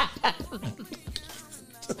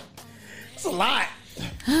 It's a lot.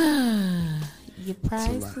 Your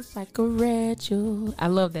price is like a red jewel. I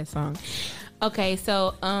love that song. Okay,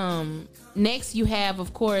 so next you have,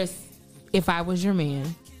 of course, If I Was Your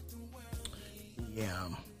Man. Yeah.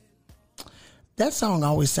 That song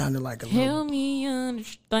always sounded like a Help me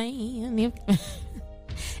understand if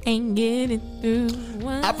ain't getting through.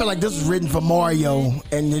 I feel like this was written for Mario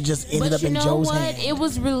and it just ended up in Joe's hand. It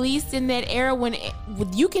was released in that era when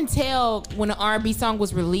you can tell when an R&B song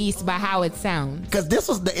was released by how it sounds. Because this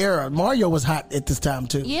was the era. Mario was hot at this time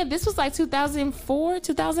too. Yeah, this was like 2004,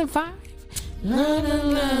 2005. La, la, la,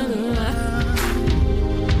 la.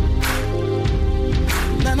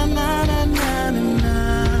 Na na na na na na.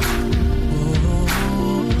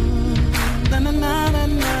 Na na na na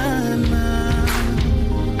na.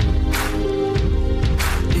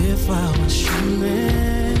 If I was your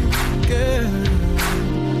man,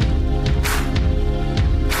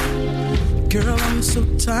 girl, I'm so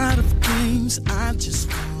tired of games. I just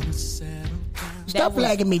wanna settle down. Stop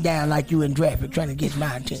flagging me down like you in traffic trying to get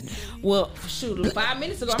my attention. Well, shoot, 5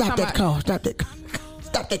 minutes ago, Stop that car. Stop that car.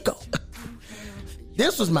 Stop that car.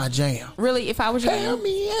 This was my jam. Really, If I Was Your Man? Help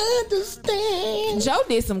me understand. Joe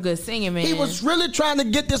did some good singing, man. He was really trying to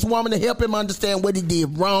get this woman to help him understand what he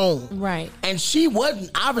did wrong. Right. And she wasn't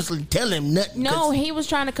obviously telling him nothing. No, he was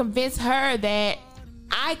trying to convince her that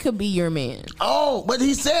I could be your man. Oh, but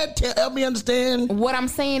he said, help me understand. What I'm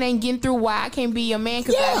saying ain't getting through why I can't be your man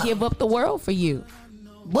because I give up the world for you.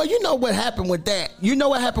 Well, you know what happened with that. You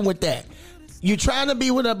You trying to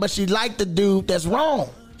be with her, but she liked the dude that's wrong.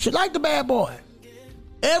 She liked the bad boy.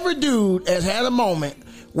 Every dude has had a moment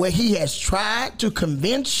where he has tried to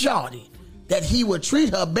convince Shawty that he would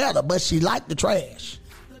treat her better, but she liked the trash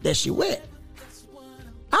that she with.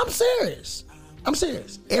 I'm serious.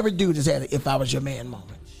 Every dude has had an If I Was Your Man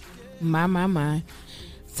moment. My.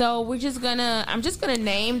 So I'm just gonna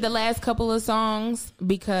name the last couple of songs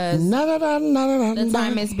because the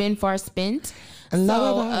time has been far spent.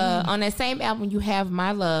 So on that same album you have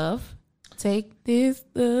My Love. Take this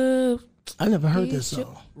love. I never heard this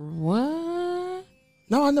song. What?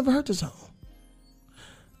 No, I never heard this song.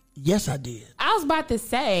 Yes, I did. I was about to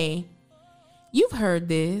say, you've heard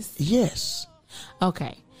this. Yes.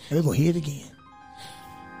 Okay. And we're going to hear it again.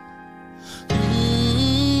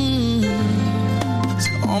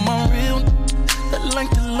 On my real, that like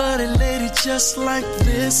to love that lady just like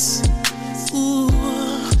this. Ooh,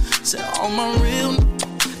 say on my real,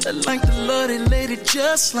 that like to love that lady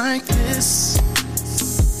just like this.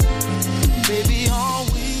 Baby, all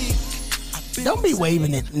week. Don't be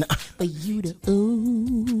waving it. No. For you to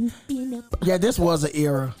ooh. Yeah, this was an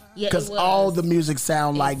era. Yeah, Because it was. all the music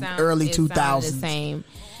sound like early 2000s. The same.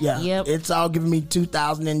 Yeah. Yep. It's all giving me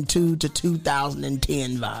 2002 to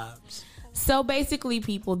 2010 vibes. So basically,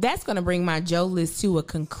 people, that's going to bring my Joe list to a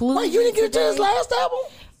conclusion. Wait, you didn't get to today. his last album?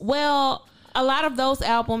 Well, a lot of those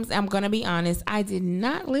albums, I'm going to be honest, I did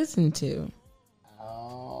not listen to.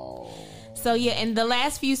 Oh. So, yeah, and the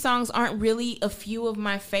last few songs aren't really a few of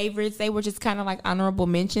my favorites. They were just kind of like honorable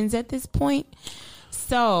mentions at this point.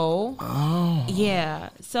 So, yeah.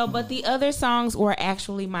 So, but the other songs were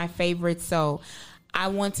actually my favorites. So, I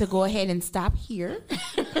want to go ahead and stop here.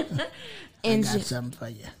 I got something for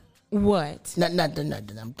you. What? Nothing.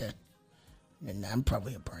 I'm done. I'm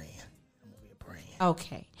probably praying.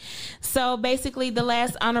 Okay. So basically the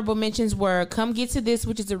last honorable mentions were Come Get to This,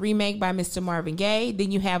 which is a remake by Mr. Marvin Gaye.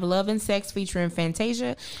 Then you have Love and Sex featuring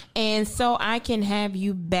Fantasia. And So I Can Have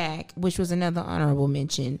You Back, which was another honorable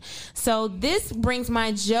mention. So this brings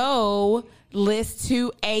my Joe list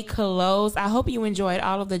to a close. I hope you enjoyed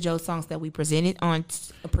all of the Joe songs that we presented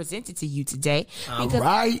to you today. All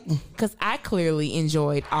right. Because I clearly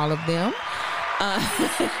enjoyed all of them.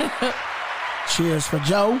 Cheers for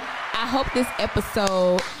Joe. I hope this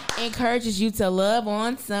episode encourages you to love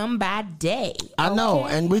on somebody. I know,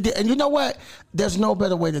 and we did, and you know what? There's no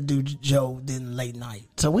better way to do Joe than late night.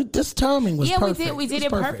 So this timing was perfect. Yeah, we did it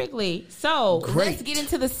perfectly. So let's get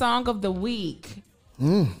into the song of the week.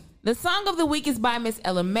 The song of the week is by Miss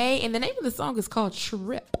Ella Mai, and the name of the song is called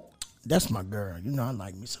Trip. That's my girl. You know I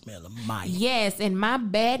like me some Ella Mai. Yes, and my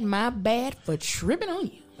bad for tripping on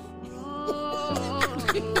you.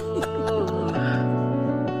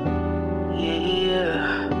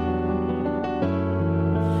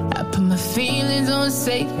 I put my feelings on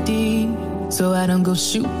safety, so I don't go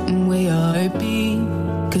shooting where your heart be.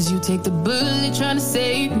 Cause you take the bullet trying to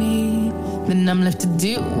save me, then I'm left to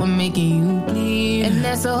deal with making you bleed. And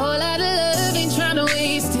that's a whole lot of love, ain't trying to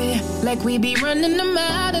waste it. Like we be running them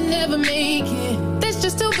out and never make it. That's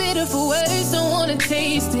just too bitter for words, don't wanna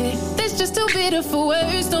taste it. That's just too bitter for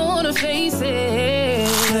words, don't wanna face it.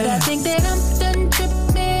 But I think that I'm done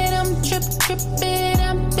tripping, I'm tripping.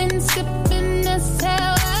 I've been sipping, that's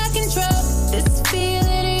how I control this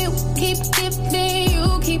feeling. You keep giving,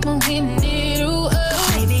 you keep on hitting it. Ooh, oh.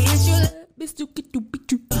 Maybe it's your love.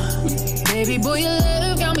 Baby boy, your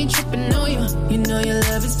love got me tripping on you. You know your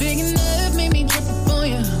love is big enough, made me trip up on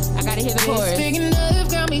you. I gotta hear the chorus. It's big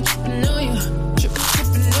enough, got me tripping on you.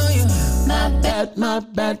 Tripping on you. My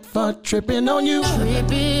bad for tripping on you.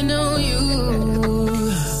 Tripping on you.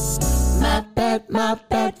 My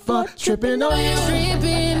bad for tripping on you.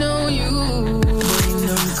 Tripping on you. Boy, you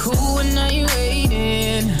know you cool when now you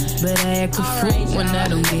waiting, but I act a fool when I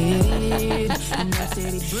don't get it. And I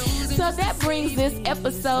steady bruising. So that brings this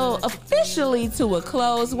episode officially to a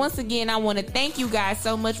close. Once again, I want to thank you guys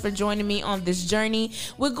so much for joining me on this journey.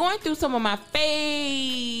 We're going through some of my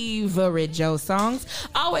favorite Joe songs.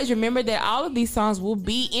 Always remember that all of these songs will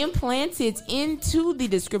be implanted into the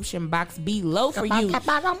description box below for you.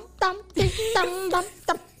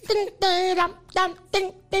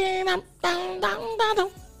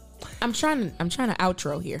 I'm trying to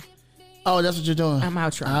outro here. Oh, that's what you're doing. I'm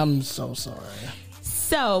outro. I'm so sorry.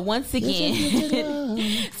 So once again,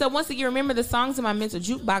 remember the songs in my mental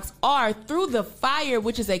jukebox are Through the Fire,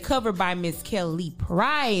 which is a cover by Miss Kelly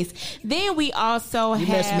Price. Then we also You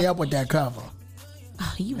have... messed me up with that cover.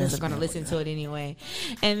 Oh, you wasn't going to listen to it anyway.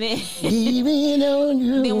 And then... on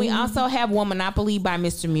you. Then we also have One Monopoly by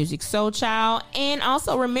Mr. Music Soul Child. And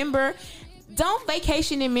also remember... Don't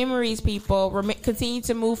vacation in memories, people. Continue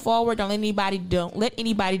to move forward. Don't let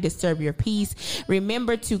anybody disturb your peace.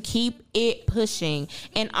 Remember to keep it pushing.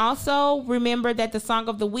 And also remember that the song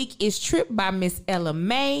of the week is Trip by Miss Ella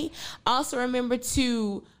Mai. Also remember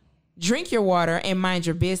to drink your water and mind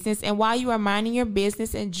your business. And while you are minding your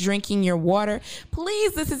business and drinking your water,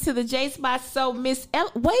 please listen to the J Spot. So Miss Ella,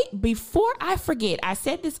 wait, before I forget, I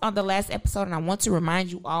said this on the last episode and I want to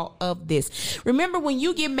remind you all of this. Remember, when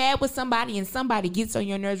you get mad with somebody and somebody gets on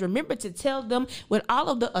your nerves, remember to tell them with all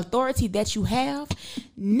of the authority that you have,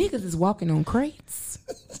 niggas is walking on crates.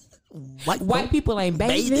 White people ain't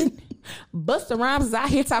bathing. Busta Rhymes is out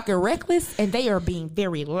here talking reckless, and they are being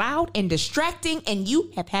very loud and distracting, and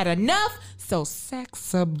you have had enough. So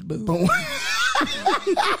saxaboo.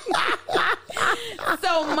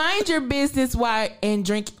 So mind your business and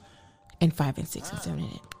drink in 5 and 6 and 7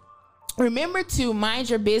 and 8. Remember to mind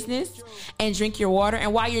your business and drink your water.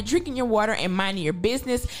 And while you're drinking your water and minding your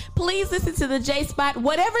business, please listen to the J Spot.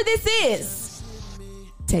 Whatever this is,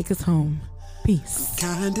 take us home. Peace.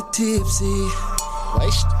 Kinda tipsy,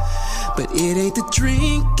 but it ain't the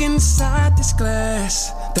drink inside this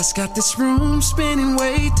glass that's got this room spinning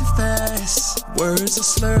way too fast. Words are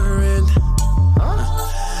slurring,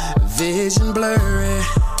 vision blurry.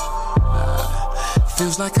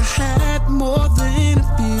 Feels like I had more than a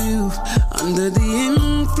few under the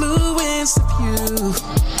influence of you.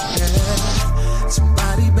 Yeah.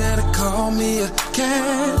 Somebody better call me a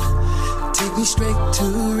cab, take me straight to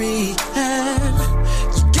rehab.